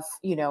have,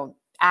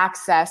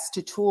 access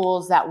to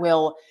tools that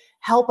will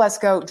help us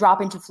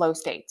drop into flow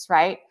states,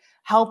 right?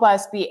 Help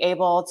us be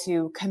able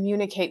to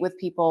communicate with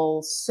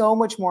people so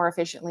much more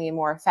efficiently and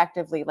more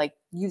effectively, like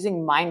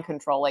using mind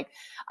control. Like,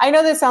 I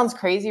know this sounds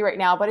crazy right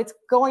now, but it's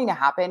going to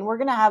happen. We're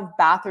going to have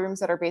bathrooms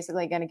that are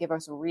basically going to give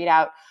us a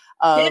readout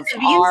of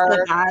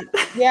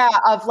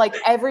of like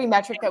every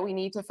metric that we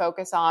need to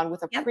focus on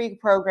with a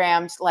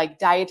pre-programmed like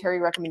dietary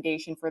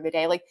recommendation for the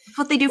day. Like, that's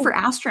what they do for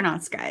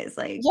astronauts, guys.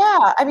 Like,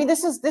 yeah, I mean,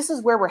 this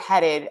is where we're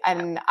headed.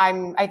 And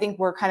I think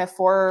we're kind of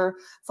forward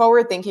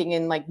thinking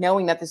and like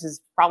knowing that this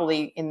is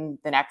probably in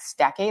the next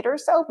decade or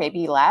so,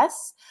 maybe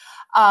less.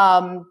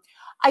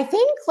 I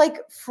think like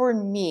for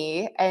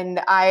me,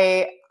 and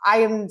I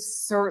am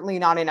certainly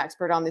not an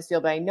expert on this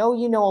field, but I know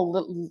you know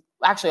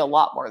a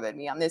lot more than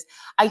me on this.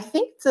 I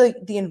think the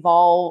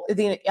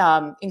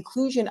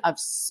inclusion of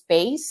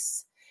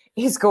space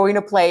is going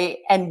to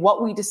play, and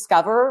what we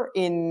discover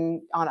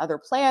on other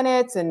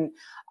planets, and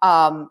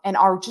our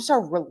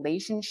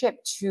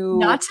relationship to,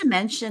 not to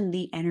mention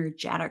the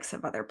energetics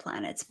of other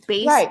planets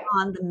based right,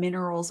 on the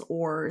minerals,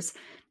 ores,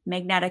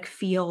 magnetic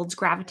fields,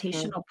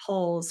 gravitational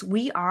pulls.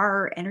 We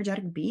are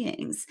energetic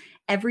beings.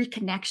 Every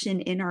connection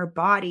in our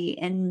body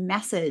and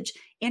message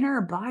in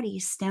our body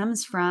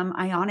stems from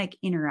ionic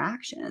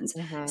interactions.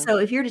 So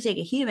if you're to take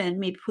a human,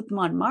 maybe put them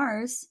on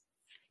Mars,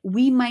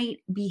 we might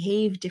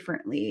behave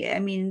differently. I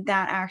mean,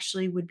 that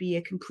actually would be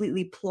a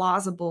completely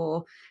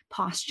plausible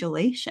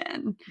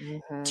postulation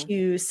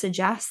to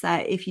suggest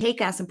that if you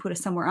take us and put us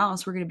somewhere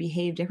else, we're going to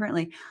behave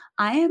differently.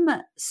 I am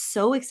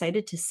so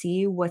excited to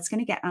see what's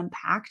going to get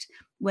unpacked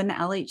when the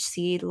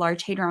LHC, the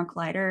Large Hadron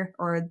Collider,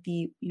 or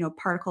the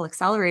particle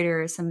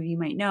accelerator, as some of you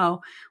might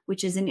know,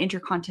 which is an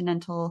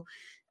intercontinental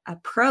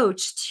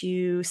approach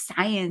to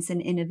science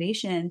and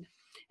innovation.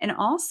 And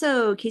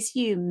also, in case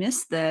you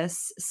missed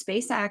this,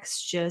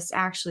 SpaceX just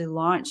actually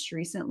launched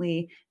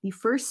recently the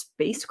first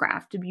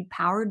spacecraft to be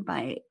powered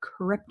by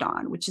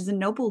krypton, which is a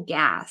noble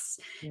gas.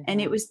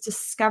 And it was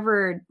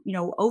discovered,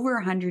 over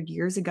 100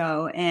 years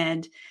ago.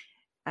 And,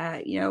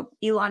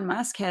 Elon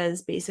Musk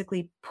has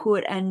basically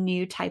put a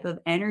new type of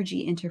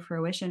energy into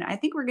fruition. I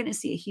think we're going to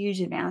see a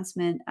huge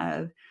advancement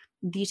of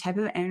the type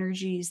of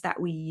energies that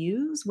we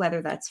use,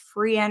 whether that's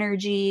free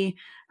energy,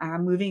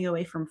 moving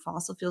away from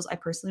fossil fuels. I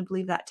personally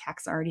believe that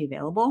tech's already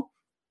available,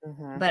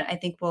 but I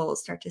think we'll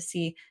start to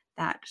see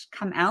that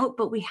come out.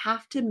 But we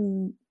have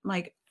to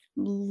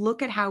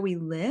look at how we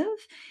live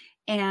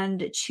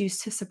and choose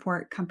to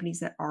support companies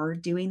that are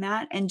doing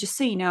that. And just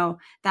so you know,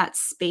 that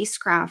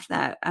spacecraft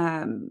that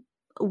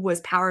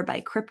was powered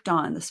by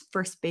Krypton, this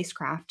first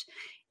spacecraft,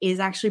 is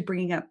actually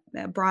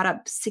brought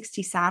up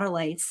 60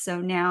 satellites.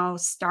 So now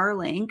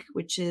Starlink,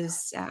 which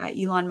is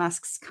Elon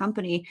Musk's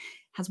company,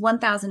 has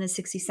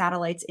 1,060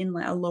 satellites in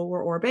a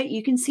lower orbit.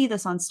 You can see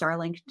this on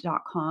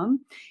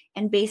starlink.com.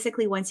 And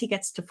basically, once he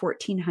gets to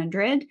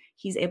 1,400,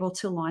 he's able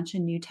to launch a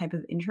new type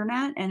of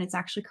internet, and it's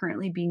actually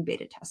currently being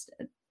beta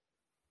tested.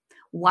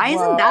 Why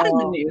isn't that in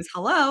the news?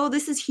 Hello,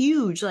 this is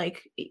huge.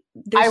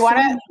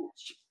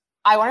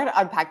 I wanted to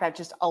unpack that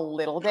just a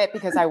little bit,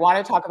 because I want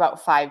to talk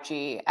about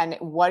 5G and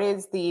what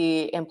is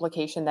the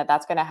implication that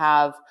that's going to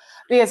have.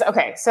 Because,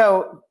 okay,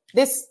 so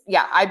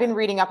I've been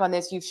reading up on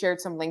this. You've shared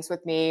some links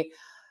with me.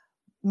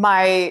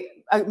 My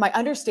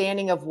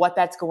understanding of what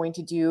that's going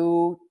to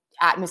do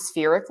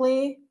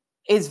atmospherically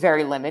is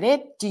very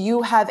limited. Do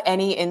you have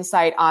any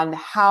insight on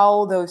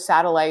how those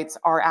satellites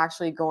are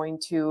actually going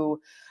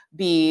to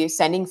be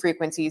sending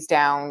frequencies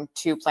down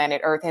to planet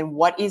Earth, and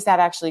what is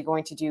that actually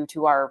going to do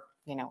to our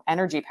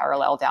energy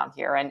parallel down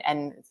here? And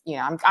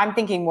I'm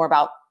thinking more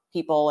about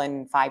people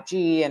and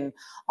 5G and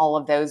all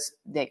of those,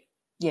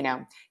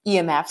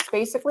 EMFs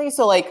basically.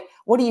 So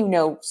what do you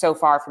know so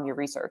far from your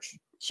research?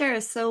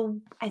 Sure. So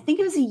I think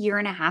it was a year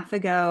and a half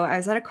ago, I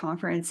was at a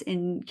conference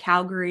in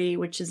Calgary,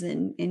 which is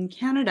in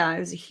Canada. It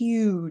was a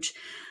huge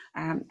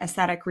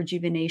aesthetic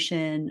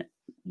rejuvenation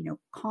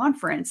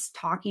conference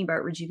talking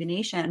about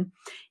rejuvenation.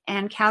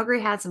 And Calgary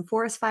had some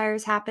forest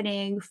fires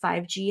happening.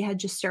 5G had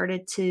just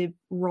started to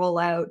roll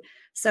out.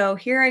 So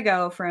here I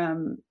go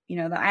from,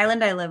 the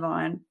island I live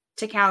on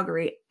to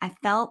Calgary. I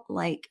felt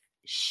like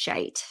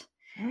shite.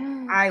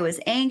 I was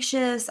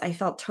anxious. I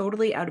felt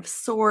totally out of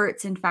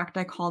sorts. In fact,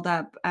 I called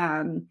up,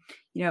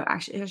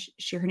 actually,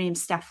 her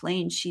name's Steph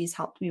Lane. She's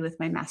helped me with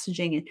my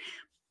messaging. And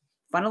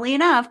funnily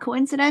enough,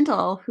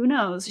 coincidental, who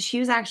knows, she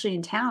was actually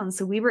in town.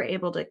 So we were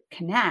able to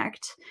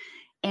connect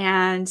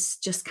and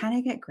just kind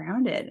of get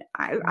grounded.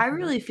 I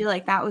really feel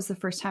like that was the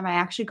first time I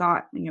actually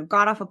got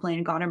off a plane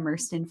and got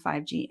immersed in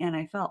 5G, and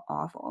I felt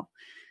awful.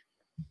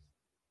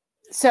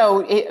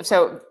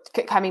 So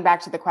coming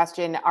back to the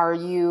question, are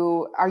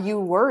you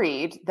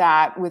worried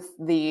that with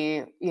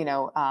the,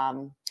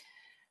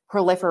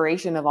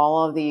 proliferation of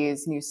all of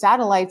these new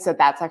satellites,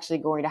 that's actually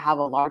going to have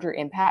a larger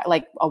impact,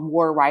 like a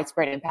more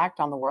widespread impact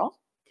on the world?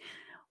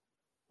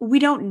 We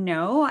don't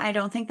know. I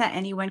don't think that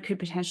anyone could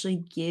potentially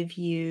give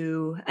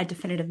you a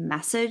definitive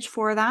message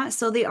for that.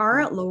 So they are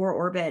at lower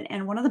orbit.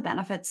 And one of the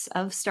benefits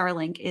of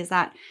Starlink is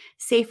that,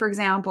 say, for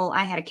example,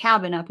 I had a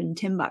cabin up in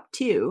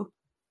Timbuktu,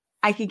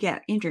 I could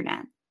get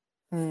internet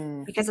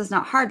because it's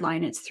not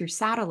hardline, it's through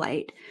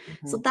satellite.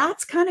 So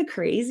that's kind of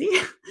crazy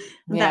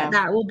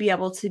that will be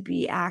able to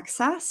be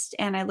accessed.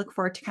 And I look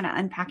forward to kind of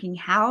unpacking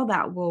how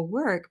that will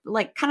work,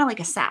 kind of like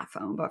a sat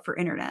phone, but for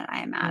internet,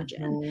 I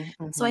imagine.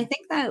 So I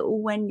think that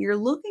when you're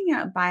looking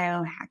at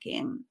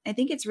biohacking, I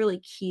think it's really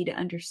key to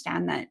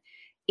understand that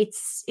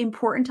it's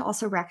important to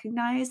also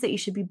recognize that you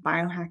should be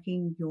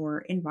biohacking your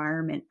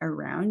environment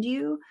around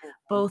you,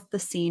 both the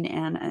seen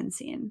and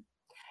unseen.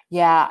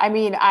 Yeah. I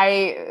mean,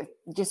 I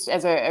just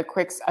as a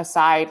quick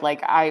aside,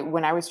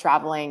 when I was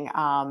traveling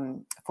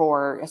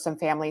for some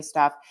family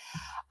stuff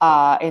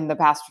in the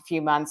past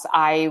few months,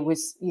 I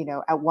was,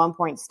 at one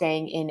point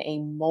staying in a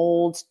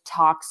mold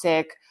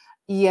toxic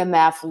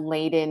EMF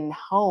laden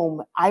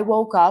home. I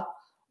woke up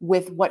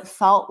with what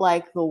felt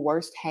like the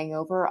worst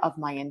hangover of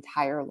my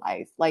entire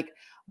life.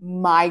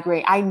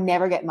 migraine. I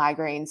never get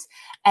migraines.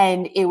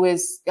 And it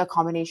was a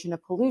combination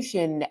of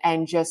pollution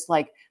and just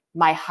like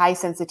my high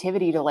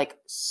sensitivity to like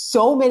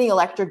so many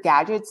electric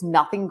gadgets,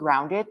 nothing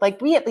grounded.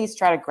 Like we at least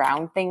try to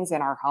ground things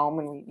in our home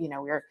and we,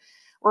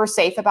 we're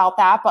safe about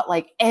that. But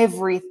like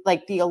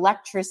the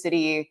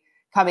electricity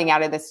coming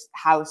out of this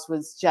house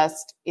was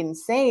just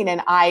insane.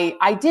 And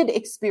I did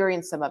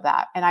experience some of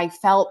that and I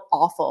felt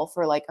awful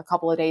for like a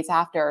couple of days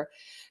after.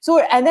 So,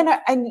 and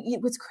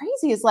what's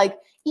crazy is like,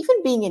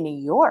 even being in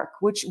New York,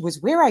 which was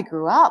where I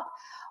grew up,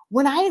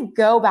 when I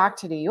go back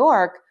to New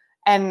York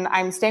and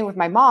I'm staying with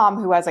my mom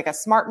who has like a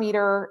smart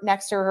meter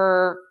next to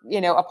her,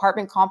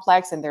 apartment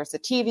complex, and there's a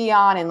TV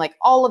on and like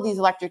all of these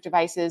electric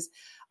devices,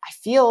 I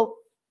feel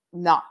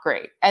not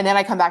great. And then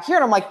I come back here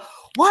and I'm like,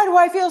 why do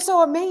I feel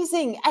so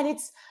amazing? And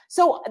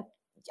so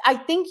I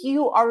think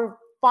you are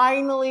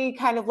finally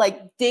kind of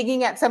like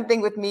digging at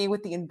something with me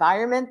with the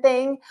environment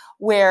thing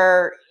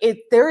where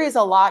there is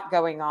a lot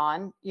going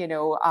on,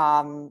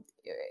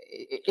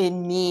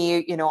 in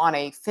me, on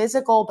a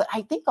physical, but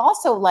I think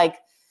also like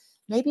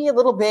maybe a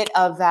little bit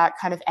of that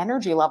kind of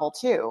energy level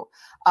too.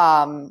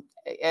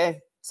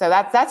 So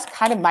that's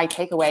kind of my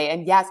takeaway.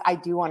 And yes, I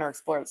do want to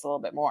explore this a little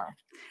bit more.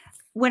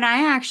 When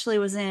I actually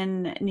was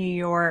in New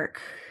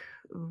York,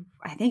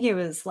 I think it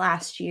was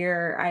last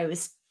year, I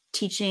was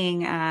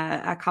teaching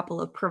a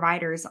couple of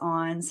providers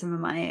on some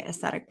of my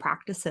aesthetic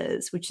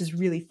practices, which is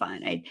really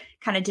fun. I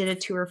kind of did a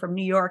tour from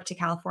New York to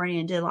California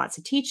and did lots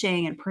of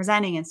teaching and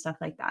presenting and stuff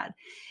like that.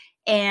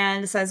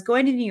 And so I was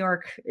going to New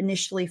York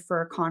initially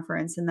for a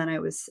conference, and then I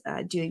was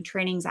doing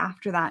trainings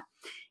after that.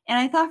 And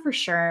I thought for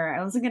sure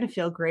I wasn't going to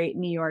feel great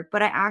in New York,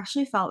 but I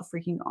actually felt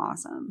freaking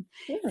awesome.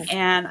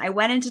 And I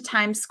went into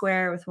Times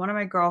Square with one of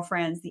my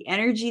girlfriends. The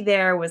energy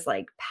there was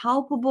like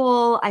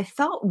palpable. I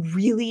felt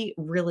really,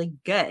 really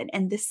good.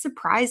 And this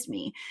surprised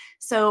me.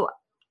 So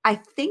I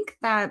think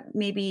that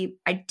maybe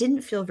I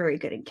didn't feel very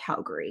good in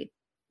Calgary,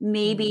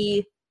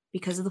 maybe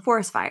because of the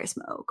forest fire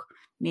smoke,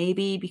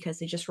 maybe because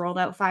they just rolled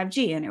out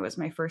 5G and it was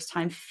my first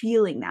time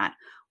feeling that.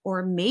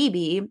 Or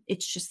maybe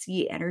it's just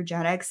the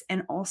energetics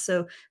and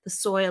also the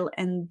soil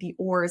and the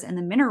ores and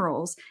the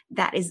minerals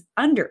that is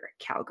under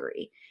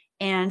Calgary.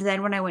 And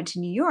then when I went to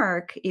New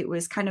York, it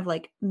was kind of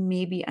like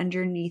maybe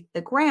underneath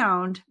the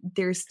ground,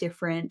 there's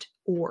different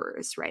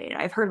ores, right?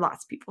 I've heard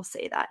lots of people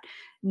say that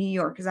New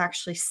York is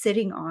actually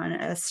sitting on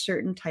a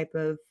certain type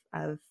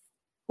of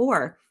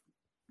ore,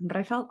 but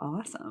I felt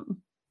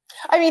awesome.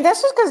 I mean,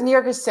 that's just because New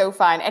York is so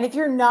fun. And if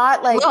you're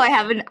not like,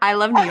 I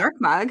love New York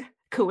mug.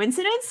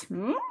 Coincidence?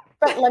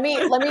 But let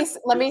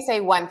me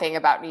say one thing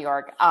about New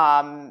York.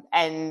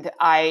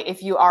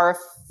 If you are a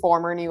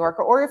former New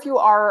Yorker, or if you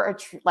are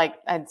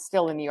and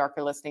still a New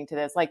Yorker listening to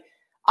this, like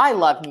I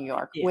love New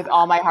York with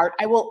all my heart.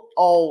 I will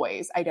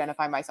always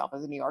identify myself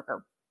as a New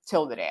Yorker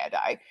till the day I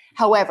die.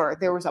 However,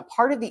 there was a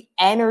part of the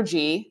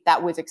energy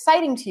that was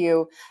exciting to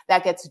you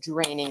that gets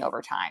draining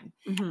over time.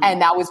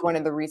 And that was one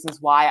of the reasons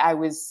why I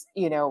was,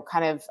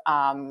 that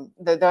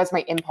was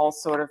my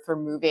impulse sort of for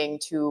moving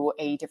to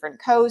a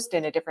different coast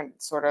and a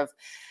different sort of,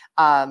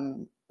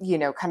 kind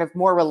of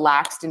more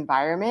relaxed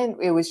environment.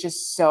 It was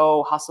just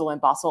so hustle and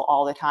bustle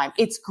all the time.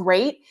 It's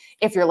great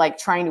if you're like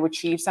trying to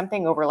achieve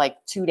something over like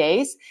 2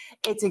 days.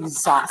 It's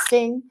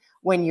exhausting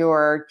when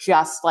you're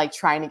just like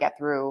trying to get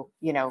through,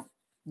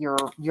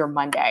 your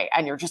Monday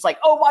and you're just like,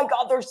 oh my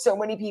God, there's so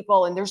many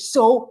people. And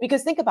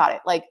because think about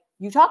it, like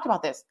you talked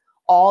about this,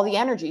 all the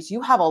energies,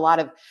 you have a lot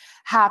of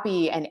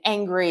happy and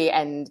angry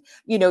and,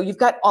 you've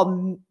got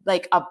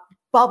a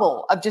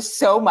bubble of just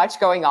so much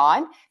going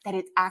on that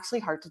it's actually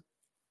hard to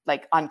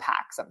like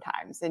unpack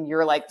sometimes. And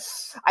you're like,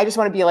 I just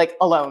want to be like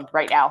alone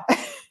right now.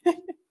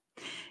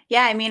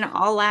 Yeah, I mean,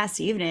 all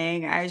last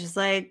evening, I was just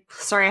like,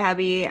 sorry,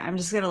 hubby, I'm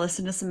just going to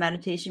listen to some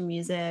meditation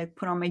music,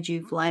 put on my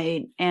Juke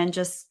light, and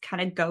just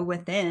kind of go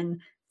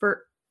within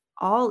for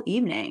all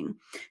evening.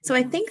 So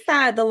I think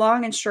that the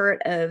long and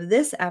short of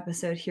this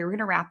episode here, we're going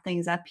to wrap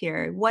things up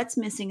here. What's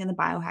missing in the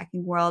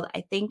biohacking world,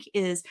 I think,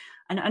 is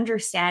an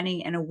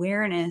understanding and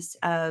awareness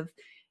of,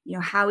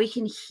 how we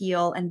can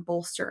heal and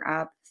bolster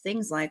up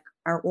things like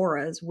our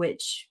auras,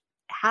 which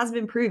has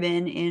been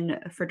proven in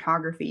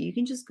photography. You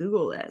can just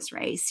Google this,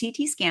 right?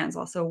 CT scans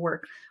also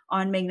work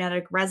on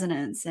magnetic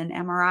resonance, and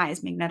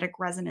MRIs, magnetic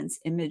resonance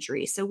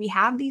imagery. So we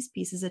have these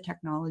pieces of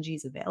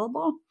technologies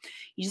available.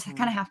 You just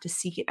kind of have to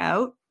seek it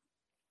out.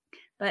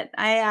 But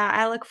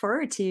I look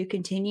forward to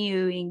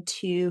continuing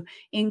to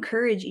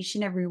encourage each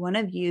and every one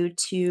of you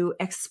to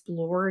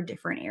explore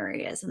different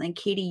areas. And then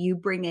Katie, you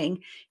bringing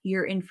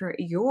your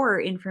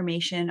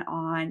information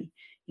on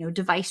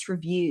device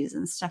reviews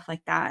and stuff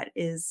like that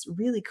is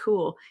really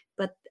cool.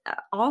 But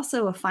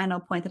also a final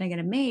point that I'm going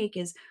to make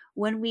is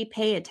when we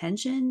pay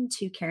attention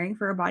to caring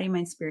for our body,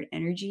 mind, spirit,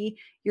 energy,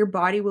 your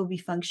body will be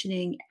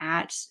functioning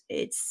at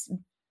its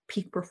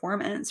peak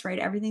performance, right?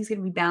 Everything's going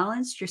to be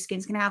balanced. Your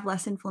skin's going to have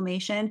less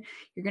inflammation.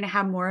 You're going to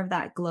have more of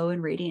that glow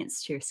and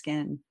radiance to your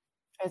skin.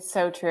 It's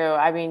so true.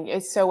 I mean,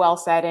 it's so well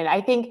said. And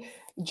I think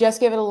just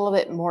give it a little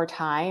bit more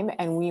time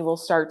and we will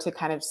start to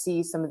kind of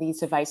see some of these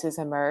devices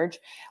emerge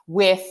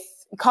with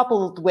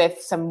coupled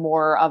with some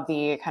more of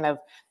the kind of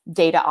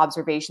data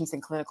observations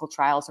and clinical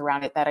trials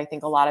around it that I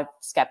think a lot of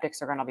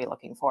skeptics are going to be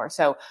looking for.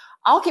 So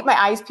I'll keep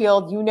my eyes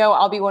peeled.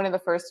 I'll be one of the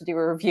first to do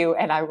a review,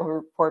 and I will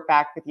report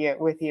back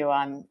with you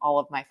on all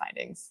of my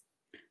findings.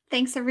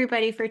 Thanks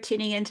everybody for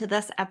tuning into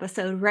this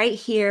episode right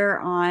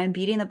here on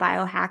Beauty and the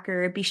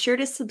Biohacker. Be sure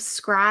to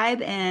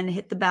subscribe and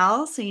hit the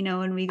bell so you know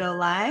when we go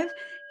live.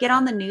 Get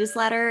on the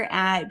newsletter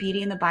at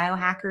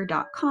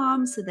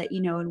beautyandthebiohacker.com so that you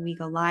know when we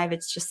go live.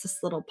 It's just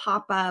this little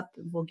pop-up.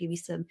 We'll give you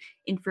some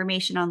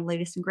information on the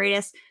latest and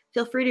greatest.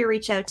 Feel free to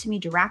reach out to me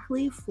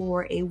directly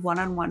for a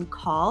one-on-one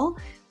call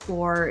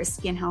for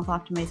skin health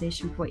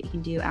optimization for what you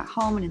can do at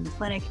home and in the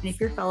clinic. And if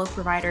you're a fellow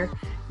provider,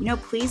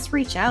 please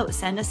reach out.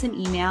 Send us an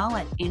email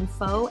at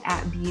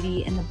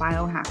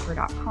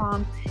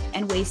info@beautyandthebiohacker.com,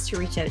 and ways to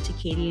reach out to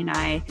Katie and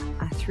I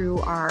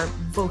through our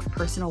both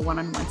personal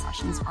one-on-one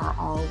sessions are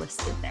all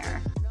listed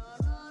there.